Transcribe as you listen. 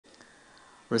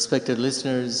Respected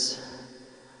listeners,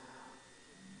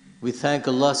 we thank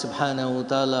Allah subhanahu wa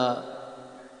ta'ala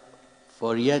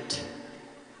for yet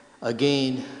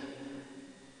again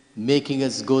making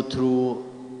us go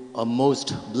through a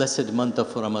most blessed month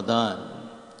of Ramadan,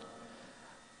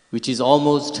 which is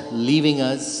almost leaving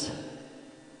us.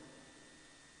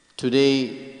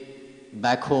 Today,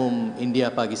 back home,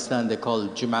 India, Pakistan, they call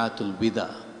Jumu'atul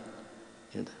Wida.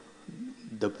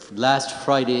 The last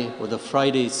Friday or the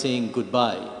Friday saying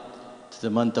goodbye to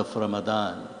the month of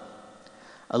Ramadan.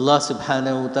 Allah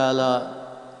subhanahu wa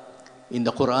ta'ala in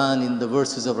the Quran, in the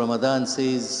verses of Ramadan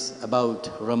says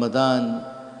about Ramadan,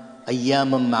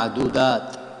 ayyamam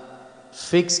ma'dudat,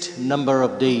 fixed number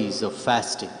of days of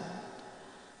fasting,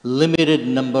 limited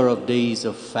number of days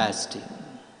of fasting.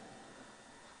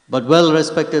 But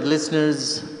well-respected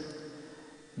listeners,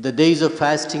 the days of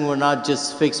fasting were not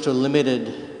just fixed or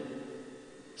limited,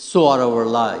 so are our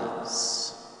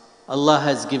lives. Allah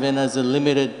has given us a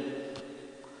limited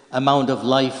amount of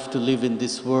life to live in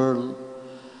this world.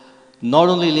 Not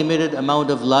only limited amount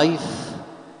of life,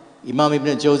 Imam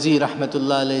Ibn Jawzi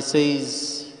rahmatullah alayhi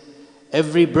says,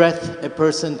 every breath a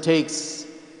person takes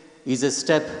is a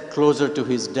step closer to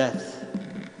his death.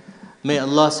 May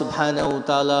Allah subhanahu wa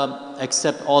ta'ala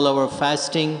accept all our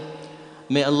fasting.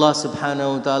 May Allah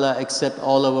subhanahu wa ta'ala accept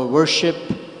all our worship.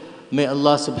 May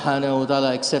Allah subhanahu wa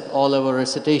ta'ala accept all our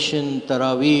recitation,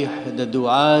 taraweeh, the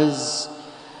du'as.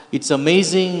 It's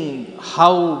amazing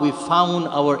how we found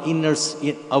our inner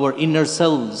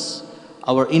selves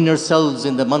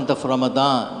in the month of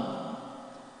Ramadan.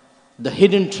 The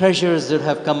hidden treasures that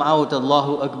have come out,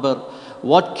 Allahu Akbar.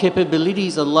 What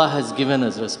capabilities Allah has given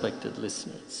us, respected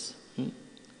listeners.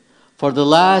 For the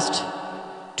last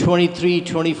 23,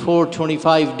 24,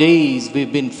 25 days,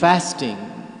 we've been fasting.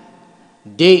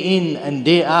 Day in and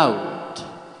day out.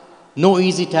 No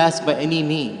easy task by any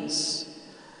means.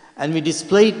 And we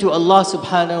displayed to Allah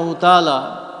subhanahu wa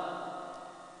ta'ala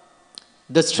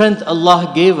the strength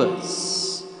Allah gave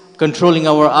us, controlling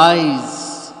our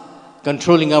eyes,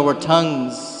 controlling our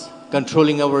tongues,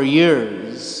 controlling our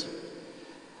ears,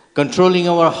 controlling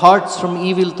our hearts from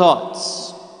evil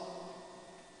thoughts,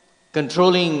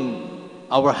 controlling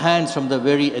our hands from the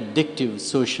very addictive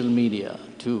social media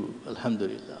too,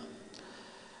 alhamdulillah.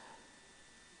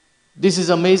 This is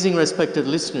amazing, respected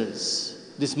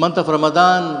listeners. This month of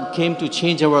Ramadan came to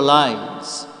change our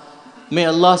lives. May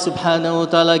Allah subhanahu wa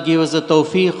ta'ala give us the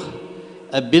tawfiq,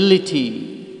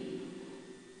 ability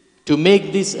to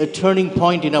make this a turning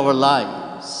point in our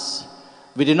lives.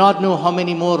 We do not know how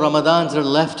many more Ramadans are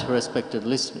left, respected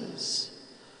listeners.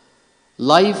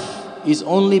 Life is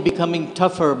only becoming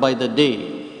tougher by the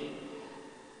day.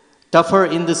 Tougher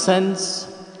in the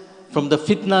sense from the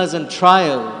fitnas and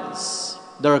trials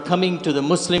that are coming to the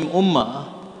Muslim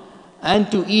Ummah and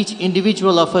to each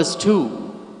individual of us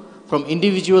too, from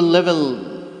individual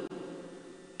level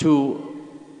to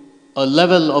a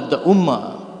level of the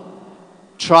Ummah,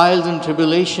 trials and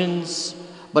tribulations,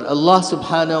 but Allah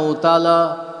subhanahu wa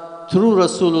ta'ala through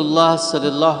Rasulullah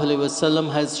sallallahu alaihi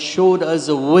wasallam has showed us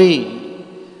a way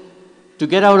to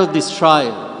get out of these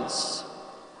trials,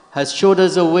 has showed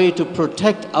us a way to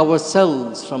protect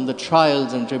ourselves from the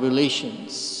trials and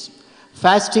tribulations.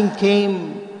 Fasting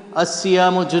came,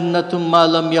 as-siyamu junnatum ma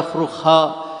lam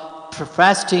yakhrukha.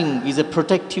 Fasting is a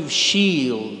protective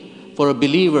shield for a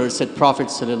believer, said Prophet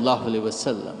sallallahu alaihi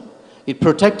wasallam. It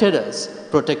protected us,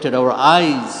 protected our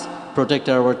eyes,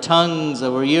 protected our tongues,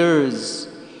 our ears,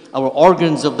 our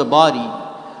organs of the body.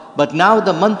 But now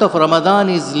the month of Ramadan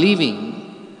is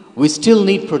leaving. We still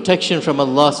need protection from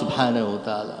Allah subhanahu wa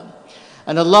ta'ala.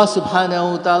 And Allah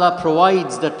subhanahu wa ta'ala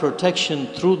provides that protection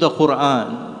through the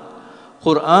Quran.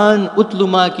 Quran,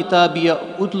 utluma kitabu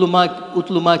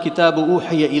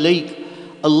uhiya ilayk.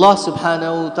 Allah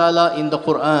subhanahu wa ta'ala in the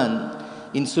Quran,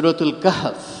 in Surah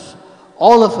Al-Kahf,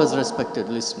 all of us, respected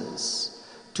listeners,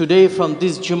 today from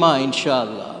this Jumu'ah,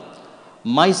 inshallah,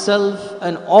 myself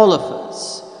and all of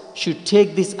us should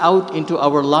take this out into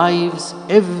our lives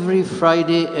every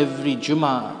Friday, every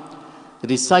Jumu'ah.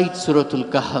 Recite Surah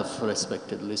Al-Kahf,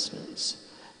 respected listeners.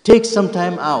 Take some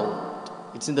time out.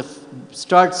 It's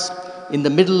starts in the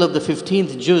middle of the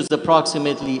 15th juz,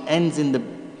 approximately, ends in the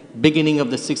beginning of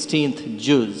the 16th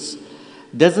juz.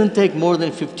 Doesn't take more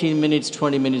than 15 minutes,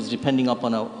 20 minutes, depending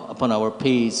upon our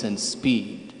pace and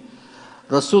speed.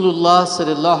 Rasulullah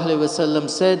sallallahu alaihi wasallam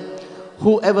said,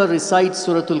 whoever recites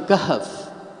Surah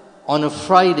Al-Kahf on a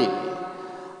Friday,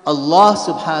 Allah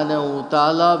subhanahu wa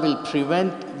ta'ala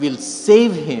will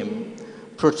save him,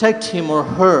 protect him or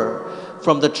her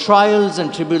from the trials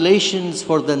and tribulations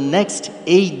for the next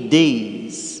 8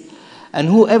 days. And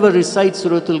whoever recites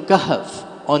Surah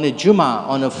Al-Kahf on a Jumu'ah,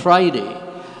 on a Friday,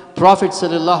 Prophet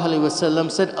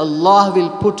ﷺ said, Allah will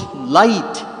put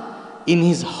light in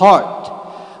his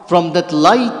heart. From that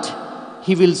light,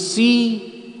 he will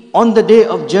see on the day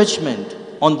of judgment,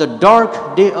 on the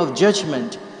dark day of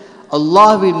judgment,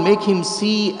 Allah will make him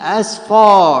see as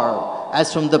far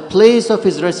as from the place of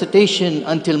his recitation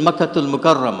until Makkatul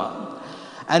Mukarramah.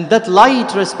 And that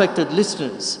light, respected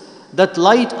listeners, that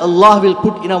light Allah will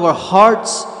put in our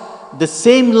hearts, the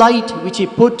same light which he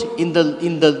put in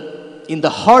the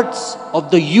hearts of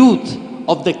the youth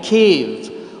of the cave,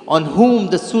 on whom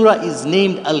the surah is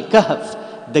named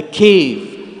Al-Kahf, the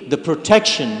cave, the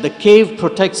protection. The cave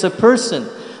protects a person.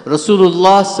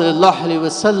 Rasulullah sallallahu alaihi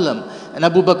wasallam and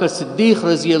Abu Bakr Siddiq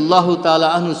radiyallahu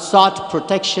ta'ala anhu sought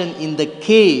protection in the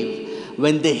cave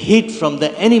when they hid from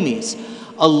the enemies.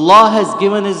 Allah has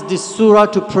given us this surah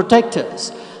to protect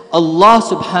us. Allah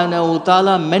subhanahu wa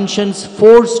ta'ala mentions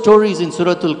 4 stories in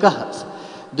Surah Al-Kahf.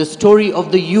 The story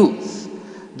of the youth,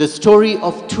 the story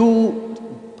of two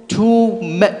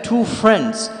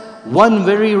friends, one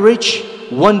very rich,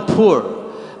 one poor.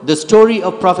 The story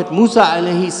of Prophet Musa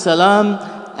alayhi salam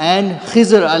and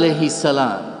Khizr alayhi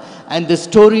salam. And the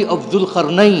story of Dhul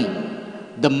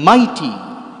Qarnayn, the mighty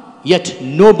yet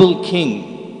noble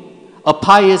king, a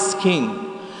pious king.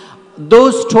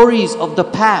 Those stories of the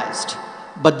past,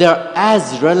 but they're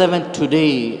as relevant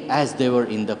today as they were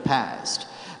in the past.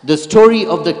 The story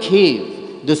of the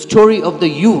cave, the story of the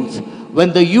youth,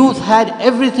 when the youth had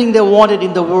everything they wanted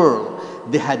in the world.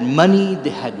 They had money, they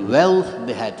had wealth,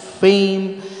 they had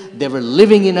fame, they were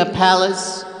living in a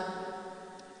palace.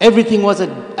 Everything was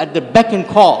at the beck and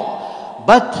call.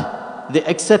 But they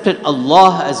accepted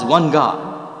Allah as one God.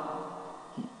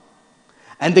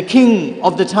 And the king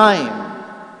of the time,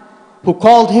 who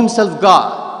called himself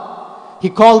God, he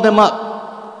called them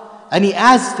up and he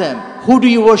asked them, who do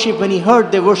you worship? When he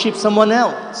heard they worship someone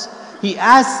else, he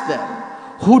asked them,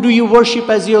 who do you worship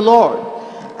as your Lord?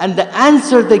 And the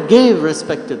answer they gave,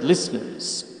 respected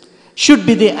listeners, should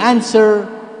be the answer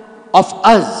of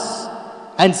us,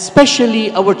 and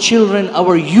especially our children,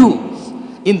 our youth,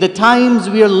 in the times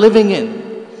we are living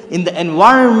in the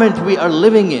environment we are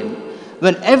living in,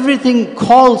 when everything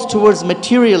calls towards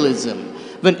materialism,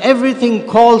 when everything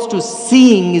calls to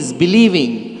seeing is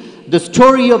believing. The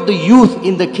story of the youth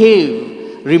in the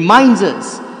cave reminds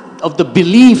us of the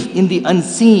belief in the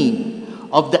unseen,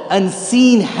 of the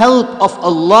unseen help of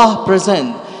Allah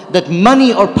present, that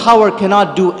money or power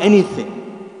cannot do anything.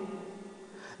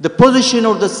 The position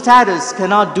or the status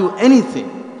cannot do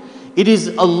anything. It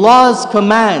is Allah's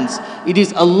commands, it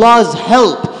is Allah's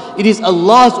help, it is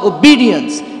Allah's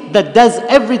obedience that does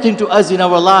everything to us in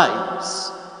our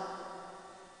lives.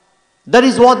 That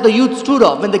is what the youth stood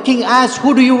up. When the king asked,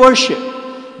 who do you worship?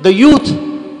 The youth,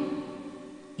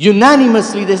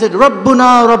 unanimously, they said,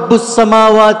 Rabbuna Rabbus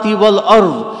Samawati wal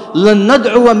Ard, lan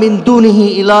nad'uwa min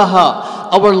dunihi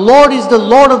ilaha. Our Lord is the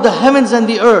Lord of the heavens and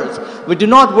the earth. We do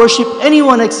not worship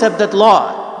anyone except that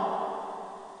Lord.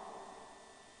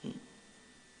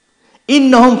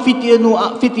 إنهم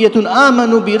فتية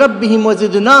آمنوا بربهم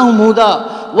وزدناهم هدى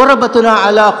وربطنا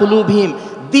على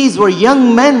قلوبهم. These were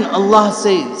young men, Allah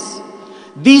says.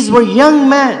 These were young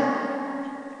men.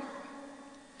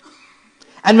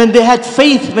 And when they had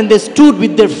faith, when they stood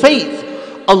with their faith,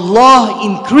 Allah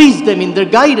increased them in their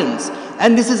guidance.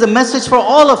 And this is a message for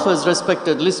all of us,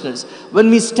 respected listeners. When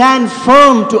we stand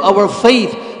firm to our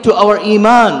faith, to our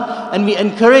iman, and we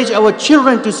encourage our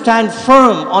children to stand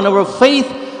firm on our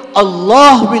faith,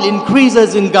 Allah will increase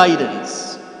us in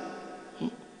guidance.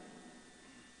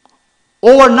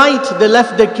 Overnight, they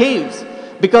left their caves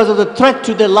because of the threat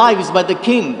to their lives by the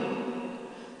king.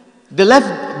 They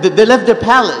left their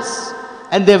palace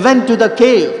and they went to the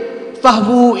cave.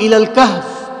 Fahwu ila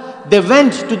al-kahf. They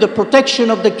went to the protection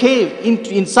of the cave,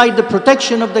 inside the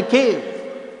protection of the cave.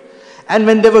 And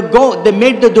when they were they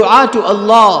made the dua to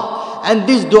Allah. And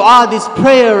this dua, this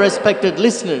prayer, respected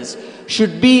listeners,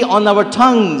 should be on our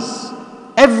tongues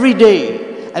every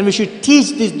day, and we should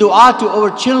teach this dua to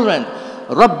our children.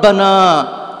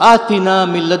 Rabbana atina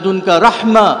min ladunka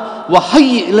rahma wa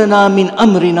hayyi lana min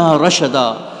amrina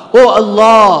rashada. O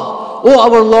Allah, O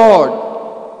our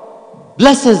Lord,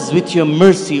 bless us with your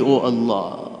mercy, O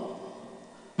Allah.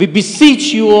 We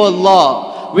beseech you, O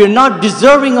Allah. We are not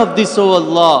deserving of this, O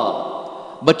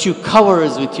Allah, but you cover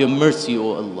us with your mercy,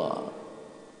 O Allah.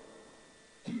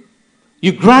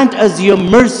 You grant us your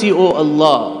mercy, O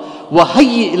Allah.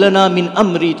 وَهَيِّئْ لَنَا مِنْ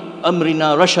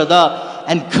أَمْرِنَا رَشَدًا.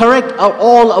 And correct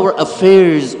all our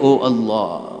affairs, O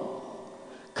Allah.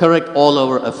 Correct all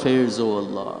our affairs, O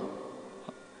Allah.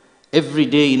 Every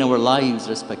day in our lives,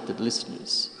 respected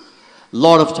listeners, A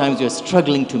lot of times we are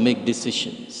struggling to make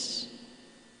decisions.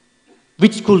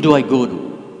 Which school do I go to?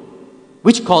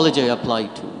 Which college I apply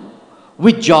to?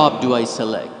 Which job do I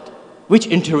select? Which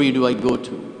interview do I go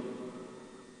to?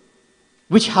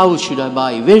 Which house should I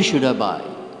buy? Where should I buy?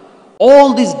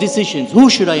 All these decisions. Who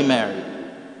should I marry?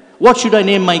 What should I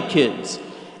name my kids?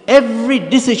 Every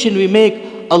decision we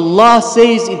make, Allah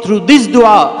says through this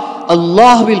dua,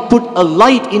 Allah will put a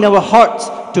light in our hearts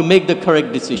to make the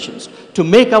correct decisions, to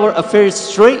make our affairs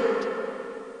straight.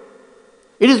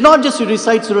 It is not just to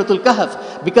recite Surah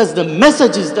Al-Kahf, because the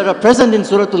messages that are present in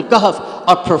Surah Al-Kahf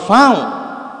are profound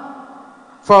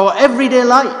for our everyday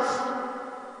life.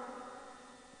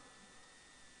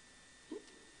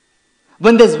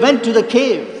 When they went to the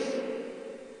cave,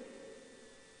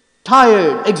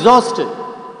 tired, exhausted,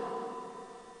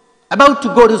 about to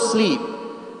go to sleep,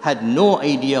 had no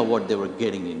idea what they were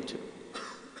getting into.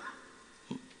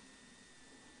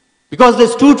 Because they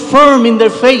stood firm in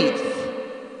their faith.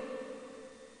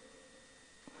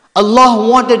 Allah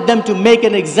wanted them to make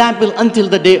an example until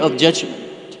the day of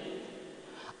judgment.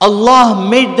 Allah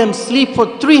made them sleep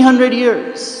for 300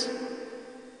 years.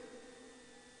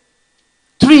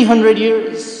 300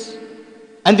 years.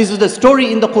 And this is the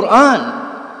story in the Quran.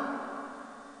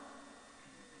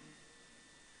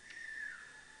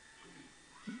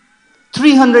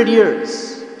 "300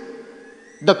 years.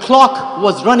 The clock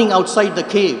was running outside the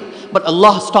cave, but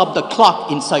Allah stopped the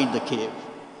clock inside the cave.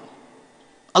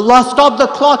 Allah stopped the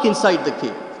clock inside the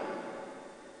cave.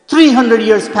 300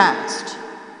 years passed.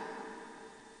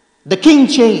 The king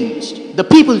changed, the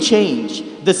people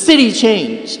changed, the city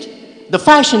changed, the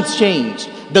fashions changed,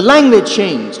 the language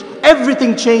changed,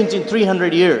 everything changed in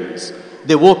 300 years.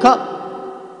 They woke up.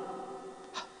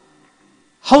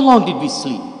 How long did we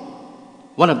sleep?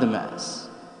 One of them asked.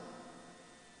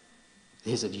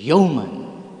 They said,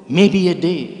 "Yawman, maybe a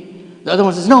day." The other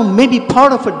one says, "No, maybe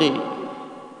part of a day.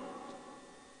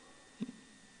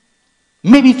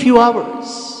 Maybe few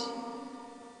hours."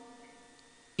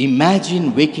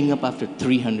 Imagine waking up after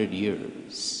 300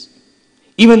 years,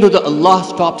 even though Allah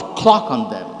stopped clock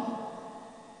on them.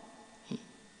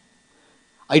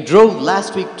 I drove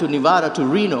last week to Nevada, to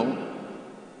Reno.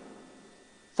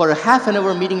 For a half an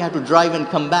hour meeting, I had to drive and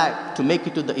come back to make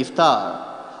it to the iftar.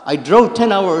 I drove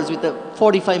 10 hours with a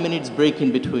 45 minutes break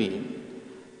in between.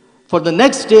 For the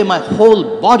next day, my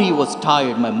whole body was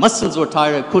tired. My muscles were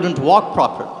tired. I couldn't walk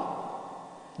properly.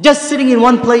 Just sitting in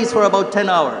one place for about 10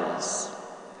 hours.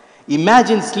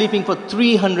 Imagine sleeping for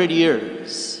 300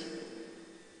 years.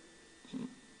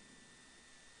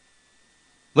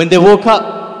 When they woke up,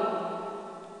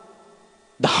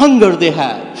 the hunger they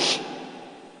had.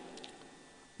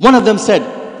 One of them said,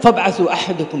 "فَابْعَثُوا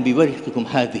أَحَدَكُمْ بِوَرِقِكُمْ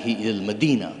هَذِهِ إِلَى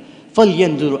الْمَدِينَةِ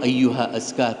فَلْيَنْظُرْ أَيُّهَا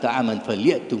أَزْكَىٰ طَعَامًا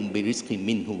فَلْيَأْتُمْ بِرِزْقٍ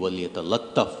مِّنْهُ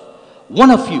وَلْيَتَلَطَّفْ."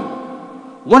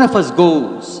 One of us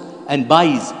goes and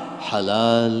buys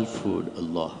halal food.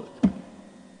 Allah.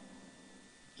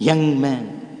 Young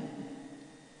man,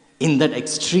 in that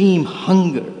extreme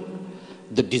hunger,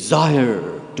 the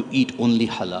desire to eat only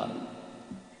halal.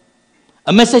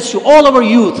 A message to all our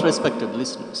youth, respected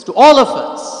listeners, to all of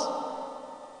us.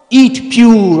 Eat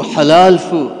pure halal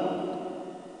food.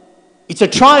 It's a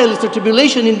trial, it's a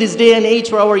tribulation in this day and age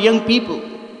for our young people.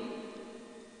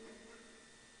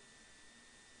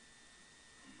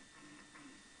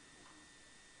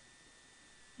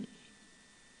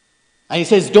 And he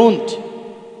says, don't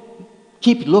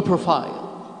keep low profile.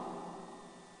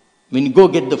 When you go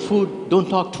get the food, don't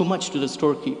talk too much to the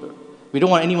storekeeper. We don't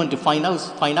want anyone to find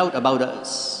out about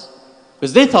us.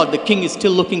 Because they thought the king is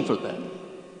still looking for them.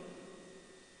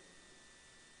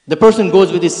 The person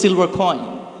goes with his silver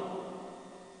coin.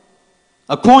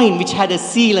 A coin which had a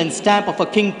seal and stamp of a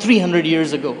king 300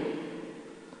 years ago.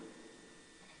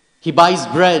 He buys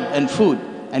bread and food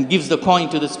and gives the coin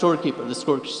to the storekeeper. The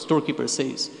storekeeper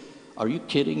says, "Are you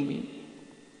kidding me?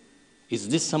 Is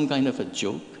this some kind of a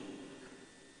joke?"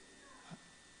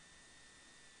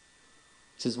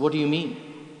 He says, "What do you mean?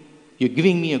 You're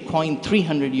giving me a coin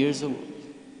 300 years old."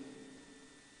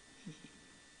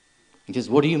 He says,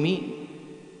 "What do you mean?"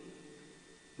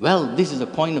 "Well, this is a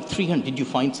coin of 300. Did you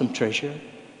find some treasure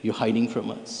you're hiding from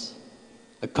us?"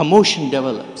 A commotion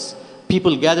develops.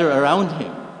 People gather around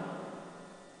him.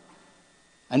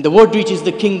 And the word reaches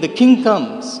the king. The king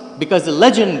comes because the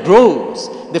legend grows.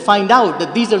 They find out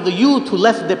that these are the youth who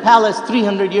left the palace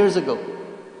 300 years ago.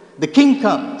 The king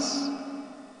comes.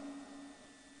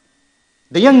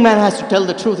 The young man has to tell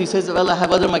the truth. He says, "Well, I have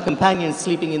my companions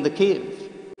sleeping in the cave."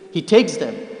 He takes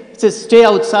them. He says, "Stay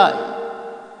outside."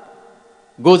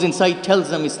 Goes inside, tells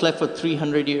them he slept for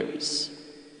 300 years.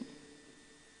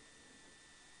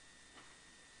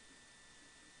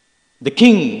 The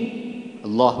king,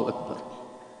 Allahu Akbar.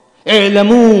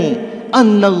 اعلموا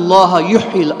أن الله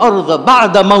يحيي الأرض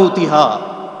بعد موتها.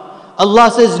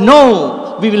 Allah says,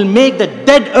 no, we will make the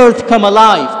dead earth come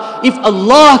alive. If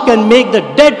Allah can make the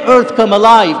dead earth come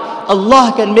alive,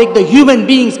 Allah can make the human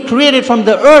beings created from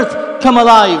the earth come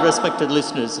alive, respected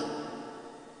listeners.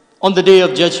 On the day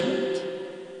of judgment,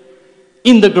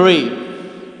 in the grave.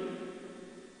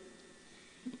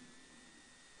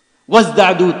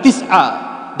 وَازْدَعْدُوا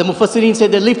تِسْعَى. The Mufassirin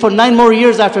said they lived for 9 more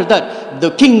years after that.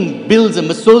 The king builds a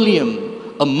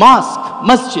mausoleum, a mosque,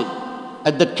 masjid,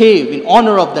 at the cave in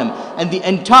honor of them. And the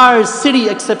entire city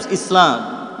accepts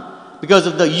Islam because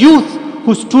of the youth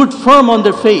who stood firm on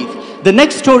their faith. The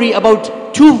next story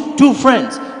about two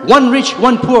friends, one rich,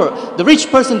 one poor. The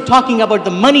rich person talking about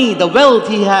the money, the wealth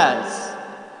he has.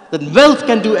 That wealth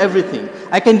can do everything.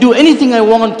 I can do anything I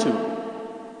want to.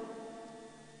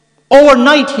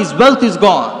 Overnight his wealth is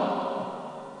gone.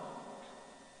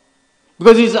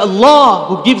 Because it is Allah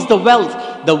who gives the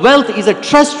wealth. The wealth is a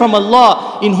trust from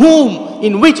Allah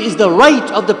in which is the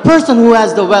right of the person who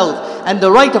has the wealth and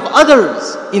the right of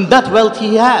others in that wealth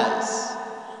he has.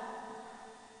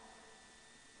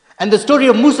 And the story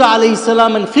of Musa alayhi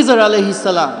salam and Khizr alayhi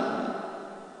salam.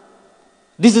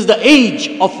 This is the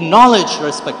age of knowledge,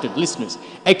 respected listeners.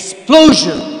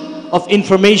 Explosion of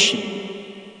information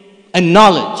and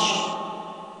knowledge.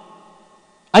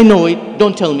 I know it,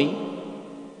 don't tell me.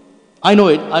 I know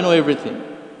it, I know everything.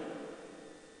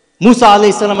 Musa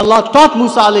alayhi salam, Allah taught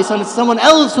Musa alayhi salam, someone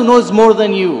else who knows more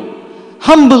than you.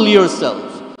 Humble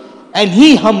yourself. And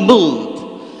he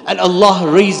humbled. And Allah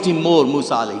raised him more,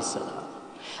 Musa alayhi salam.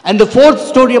 And the fourth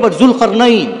story about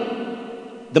Zulqarnain,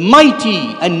 the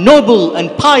mighty and noble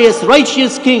and pious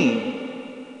righteous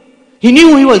king. He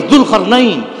knew he was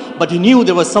Zulqarnain, but he knew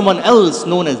there was someone else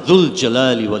known as Dhul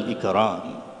Jalali wal Ikram.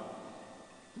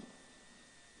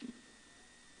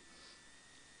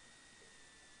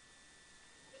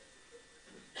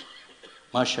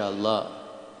 MashaAllah.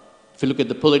 If you look at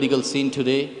the political scene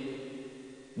today,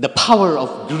 the power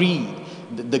of greed,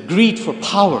 the greed for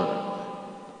power,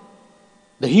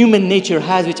 the human nature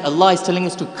has, which Allah is telling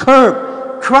us to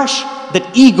curb, crush that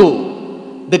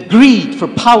ego, the greed for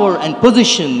power and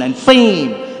position and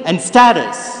fame and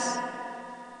status.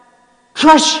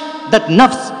 Crush that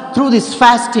nafs through this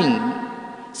fasting.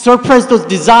 Suppress those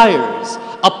desires.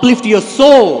 Uplift your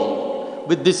soul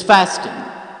with this fasting.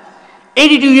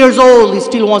 82 years old, he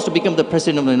still wants to become the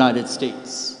President of the United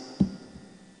States.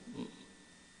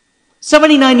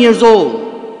 79 years old.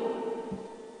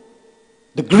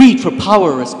 The greed for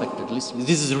power, respected listeners.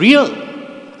 This is real.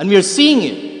 And we are seeing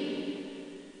it.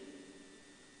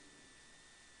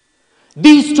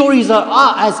 These stories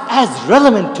are as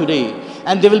relevant today.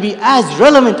 And they will be as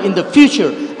relevant in the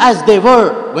future as they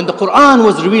were when the Quran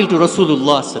was revealed to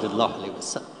Rasulullah sallallahu alaihi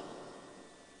wasallam.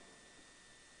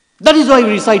 That is why we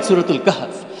recite Surah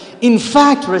Al-Kahf. In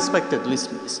fact, respected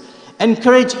listeners,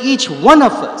 encourage each one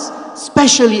of us,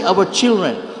 especially our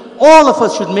children. All of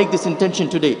us should make this intention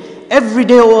today. Every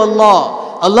day, O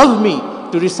Allah, allow me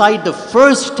to recite the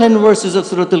first 10 verses of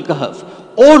Surah Al-Kahf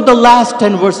or the last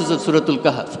 10 verses of Surah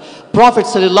Al-Kahf. Prophet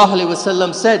sallallahu alaihi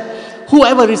wasallam said,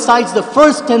 whoever recites the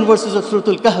first 10 verses of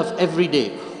Surah Al-Kahf every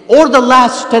day or the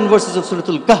last 10 verses of Surah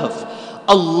Al-Kahf,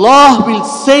 Allah will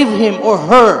save him or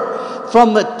her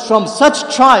from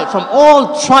such trial, from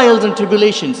all trials and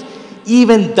tribulations.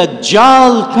 Even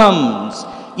Dajjal comes,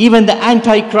 even the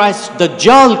Antichrist,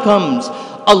 Dajjal comes,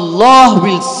 Allah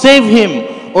will save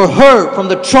him or her from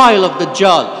the trial of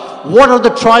Dajjal. What are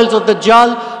the trials of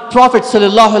Dajjal? Prophet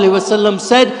sallallahu alaihi wasallam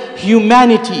said,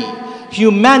 humanity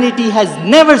has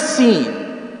never seen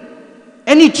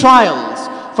any trials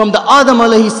from the Adam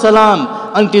alayhi salam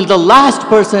until the last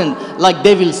person like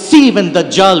they will see when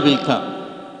Dajjal will come.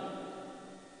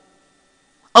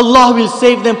 Allah will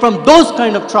save them from those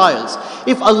kind of trials.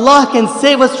 If Allah can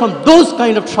save us from those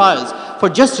kind of trials for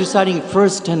just reciting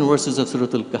first 10 verses of Surah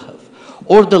Al-Kahf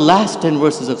or the last 10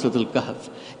 verses of Surah Al-Kahf,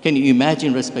 can you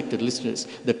imagine, respected listeners,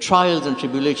 the trials and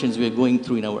tribulations we are going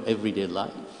through in our everyday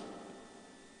life?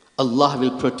 Allah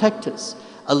will protect us.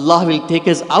 Allah will take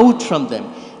us out from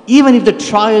them. Even if the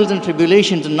trials and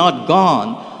tribulations are not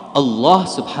gone, Allah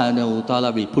subhanahu wa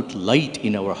ta'ala will put light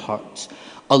in our hearts.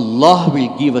 Allah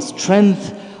will give us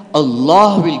strength.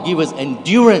 Allah will give us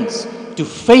endurance to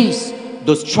face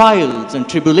those trials and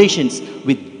tribulations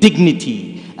with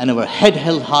dignity and our head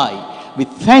held high, with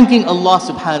thanking Allah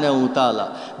subhanahu wa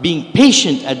ta'ala, being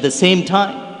patient at the same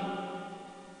time.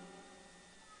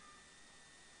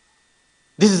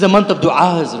 This is the month of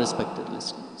du'as, respected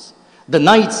listeners. The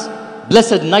nights,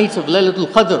 blessed nights of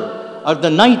Laylatul Qadr are the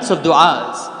nights of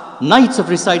du'as, nights of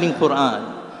reciting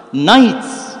Quran,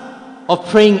 nights of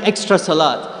praying extra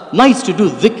salat, nights to do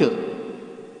dhikr.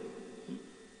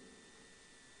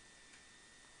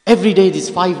 Every day, these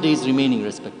 5 days remaining,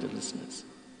 respected listeners.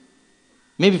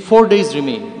 Maybe 4 days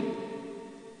remaining.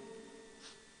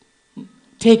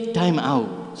 Take time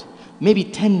out, maybe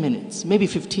 10 minutes, maybe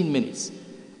 15 minutes,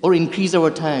 or increase our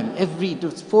time. Every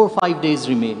 4 or 5 days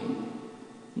remaining.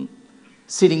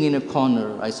 Sitting in a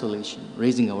corner, isolation,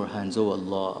 raising our hands, oh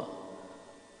Allah.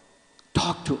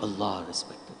 Talk to Allah,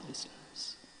 respected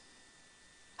listeners.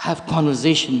 Have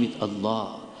conversation with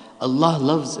Allah. Allah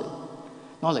loves it.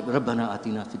 Not like, Rabbana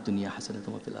atina fid dunya hasanatan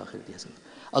wa fil akhirati hasanatan.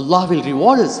 Allah will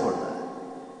reward us for that.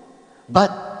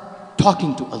 But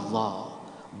talking to Allah,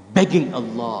 begging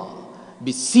Allah,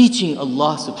 beseeching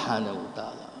Allah subhanahu wa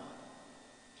ta'ala.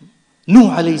 Nuh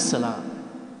alayhi salam.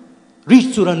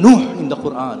 Read Surah Nuh in the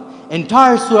Quran.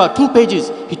 Entire Surah, 2 pages,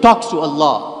 he talks to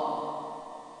Allah.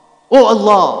 Oh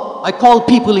Allah, I call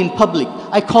people in public.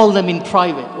 I call them in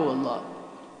private. Oh Allah.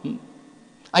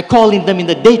 I call them in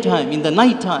the daytime, in the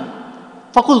nighttime.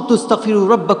 فَقُلْتُ اسْتَغْفِرُوا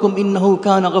رَبَّكُمْ إِنَّهُ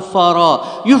كَانَ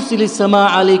غَفَّارًا يُرْسِلِ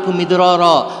السَّمَاءَ عَلَيْكُمْ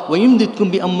مِدْرَارًا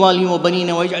وَيُمْدِدْكُمْ بِأَمْوَالٍ وَبَنِينَ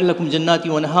وَيَجْعَلْ لَكُمْ جَنَّاتٍ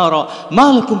وَأَنْهَارًا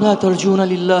مَا لَكُمْ لَا تَرْجُونَ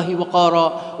لِلَّهِ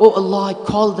وَقَارًا. Oh Allah, I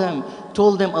called them,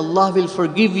 told them Allah will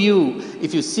forgive you.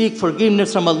 If you seek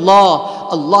forgiveness from Allah,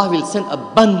 Allah will send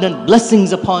abundant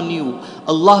blessings upon you.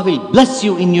 Allah will bless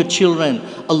you in your children.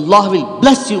 Allah will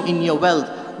bless you in your wealth.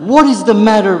 What is the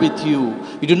matter with you?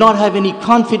 You do not have any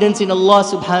confidence in Allah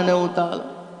subhanahu wa ta'ala.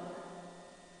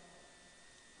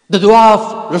 The dua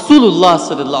of Rasulullah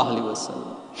sallallahu alaihi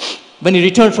wasallam, when he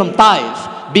returned from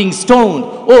Taif, being stoned,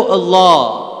 oh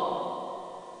Allah,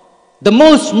 the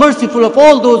most merciful of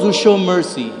all those who show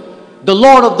mercy, the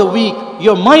Lord of the weak,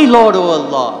 you're my Lord, O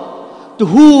Allah, to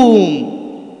whom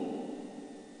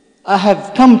I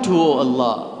have come to, O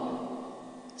Allah.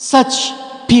 Such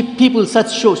people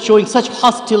showing such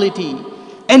hostility,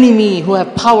 enemy who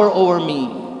have power over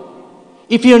me.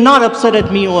 If you're not upset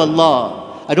at me, O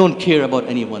Allah, I don't care about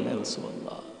anyone else, O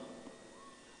Allah.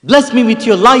 Bless me with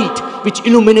your light, which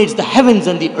illuminates the heavens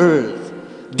and the earth,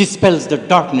 dispels the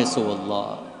darkness, O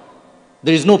Allah.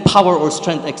 There is no power or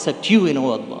strength except you in,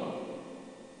 O Allah.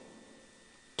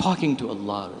 Talking to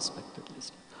Allah, respected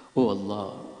listener. Oh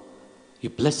Allah, you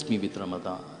blessed me with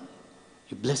Ramadan.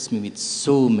 You blessed me with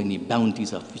so many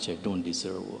bounties of which I don't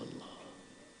deserve, oh Allah.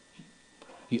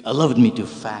 You allowed me to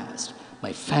fast,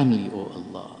 my family, oh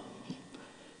Allah.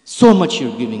 So much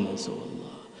you're giving us, oh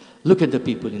Allah. Look at the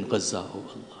people in Gaza, oh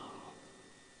Allah.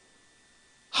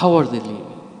 How are they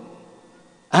living?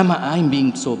 I'm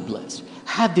being so blessed.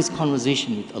 Have this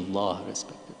conversation with Allah,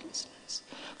 respected listeners.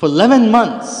 For 11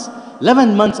 months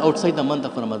outside the month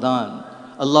of Ramadan,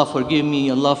 Allah forgive me,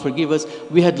 Allah forgive us,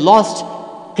 we had lost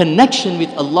connection with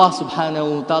Allah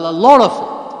subhanahu wa ta'ala, a lot of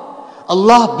it.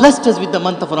 Allah blessed us with the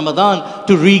month of Ramadan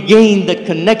to regain that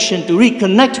connection, to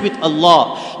reconnect with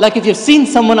Allah. Like if you've seen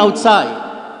someone outside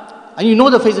and you know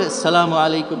the face, Assalamu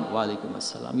alaikum, wa alaikum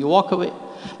assalam, you walk away.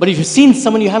 But if you've seen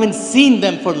someone, you haven't seen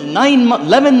them for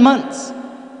 11 months.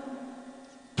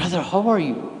 Brother, how are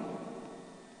you?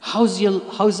 How's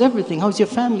everything? How's your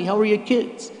family? How are your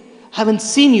kids? Haven't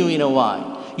seen you in a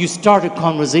while. You start a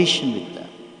conversation with them.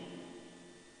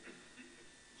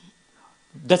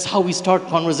 That's how we start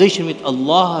conversation with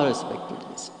Allah, respected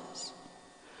listeners.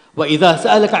 وَإِذَا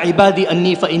سَأَلَكَ عِبَادِي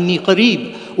أَنِّي فَإِنِّي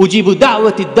قَرِيبٌ أُجِيبُ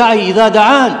دَعْوَةِ الدَّاعِ إِذَا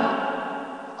دَعَانِ.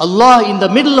 Allah in the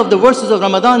middle of the verses of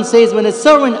Ramadan says, when a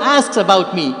servant asks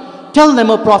about me, tell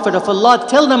them, O Prophet of Allah,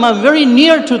 tell them I'm very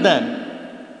near to them.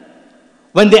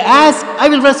 When they ask, I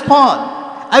will respond.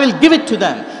 I will give it to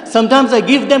them. Sometimes I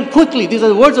give them quickly. These are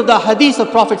the words of the hadith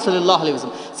of Prophet sallallahu alaihi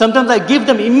wasallam. Sometimes I give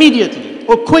them immediately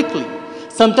or quickly.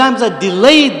 Sometimes I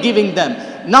delayed giving them.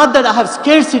 Not that I have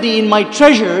scarcity in my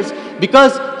treasures,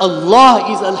 because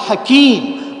Allah is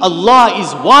Al-Hakim. Allah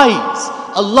is wise.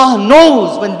 Allah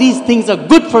knows when these things are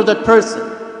good for that person.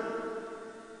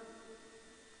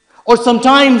 Or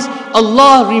sometimes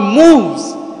Allah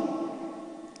removes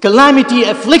calamity,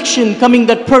 affliction coming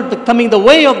the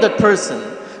way of that person.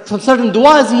 From certain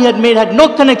du'as he had made had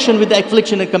no connection with the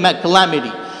affliction and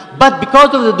calamity. But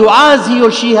because of the du'as he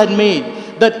or she had made,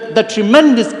 that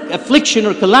tremendous affliction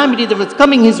or calamity that was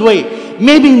coming his way,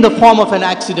 maybe in the form of an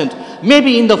accident,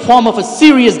 maybe in the form of a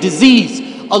serious disease,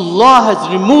 Allah has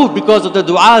removed because of the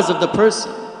du'as of the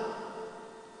person.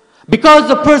 Because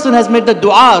the person has made the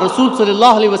du'a, Rasul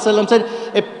sallallahu alaihi wasallam said,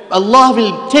 Allah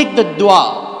will take the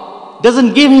du'a,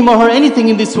 doesn't give him or her anything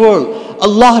in this world.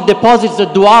 Allah deposits the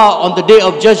du'a on the day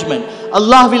of judgment.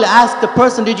 Allah will ask the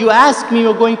person, did you ask me?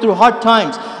 You're going through hard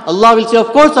times. Allah will say, of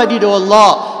course I did, O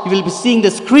Allah. You will be seeing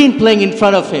the screen playing in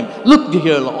front of him. Look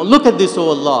here, look at this, O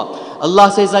Allah.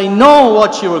 Allah says, I know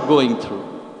what you are going through.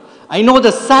 I know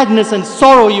the sadness and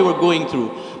sorrow you are going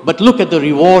through. But look at the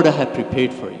reward I have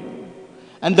prepared for you.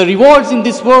 And the rewards in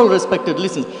this world, respected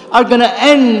listeners, are going to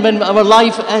end when our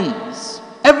life ends.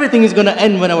 Everything is going to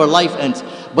end when our life ends.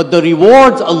 But the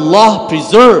rewards Allah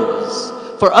preserves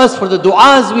for us, for the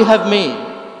du'as we have made.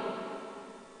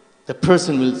 The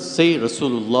person will say,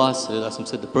 Rasulullah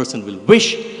said, the person will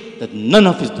wish that none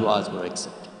of his du'as were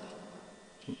accepted.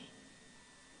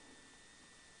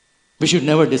 We should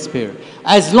never despair.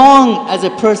 As long as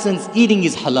a person's eating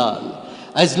is halal,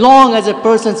 as long as a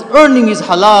person's earning is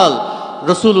halal,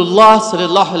 Rasulullah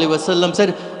sallallahu alaihi wasallam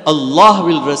said, Allah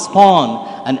will respond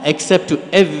and accept to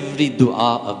every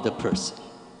dua of the person.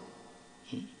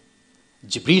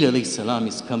 Jibreel alayhi salam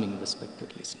is coming,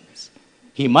 respected listeners.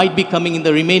 He might be coming in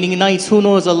the remaining nights. Who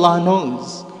knows? Allah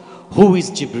knows. Who is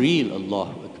Jibreel?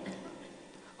 Allahu Akbar.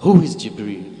 Who is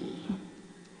Jibreel?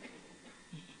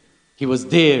 He was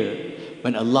there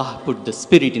when Allah put the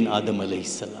spirit in Adam alayhi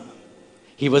salam.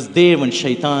 He was there when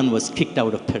Shaitan was kicked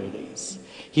out of paradise.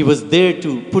 He was there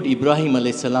to put Ibrahim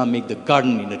alayhi salam, make the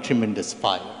garden in a tremendous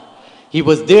fire. He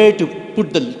was there to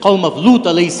put the qawm of Lut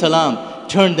alayhi salam,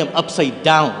 turn them upside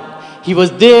down. He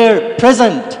was there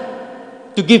present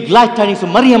to give glad tidings to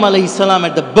Maryam alayhi salam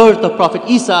at the birth of Prophet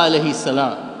Isa alayhi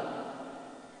salam.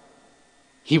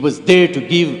 He was there to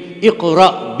give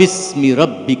Iqra bismi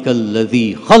rabbika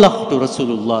alladhi khalaq to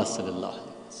Rasulullah sallallahu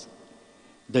alayhi wa sallam.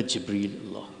 The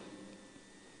Jibreel Allah.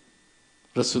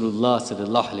 Rasulullah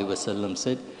sallallahu alayhi wa sallam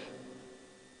said,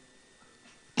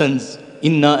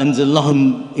 Inna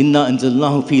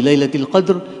anzalnahu fi laylatil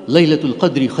qadr, laylatul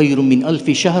qadri khayrun min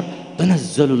alfi shahr,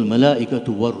 tanazzalul malaikatu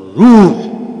war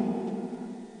ruh.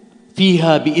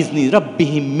 Fiha bi'izni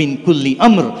rabbihim min kulli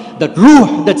amr. That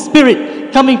ruh, that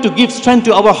spirit coming to give strength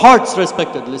to our hearts,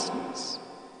 respected listeners.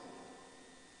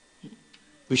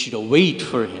 We should await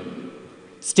for him.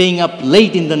 Staying up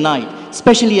late in the night,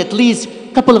 especially at least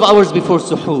a couple of hours before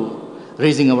suhoor,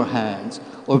 raising our hands,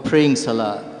 or praying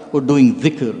salat, or doing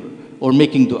dhikr, or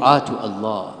making dua to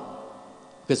Allah.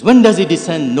 Because when does he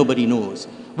descend? Nobody knows.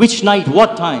 Which night,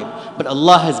 what time? But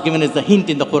Allah has given us the hint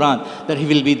in the Quran that he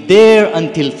will be there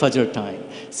until Fajr time.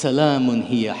 Salamun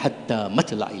hiya hatta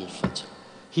matla'il Fajr.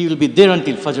 He will be there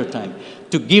until Fajr time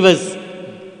to give us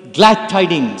glad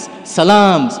tidings,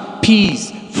 salams,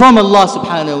 peace from Allah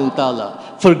subhanahu wa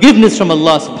ta'ala, forgiveness from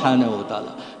Allah subhanahu wa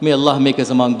ta'ala. May Allah make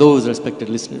us among those, respected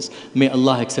listeners. May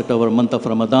Allah accept our month of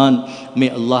Ramadan. May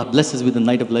Allah bless us with the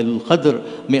night of Laylatul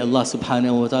Qadr. May Allah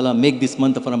subhanahu wa ta'ala make this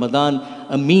month of Ramadan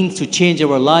a means to change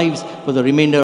our lives for the remainder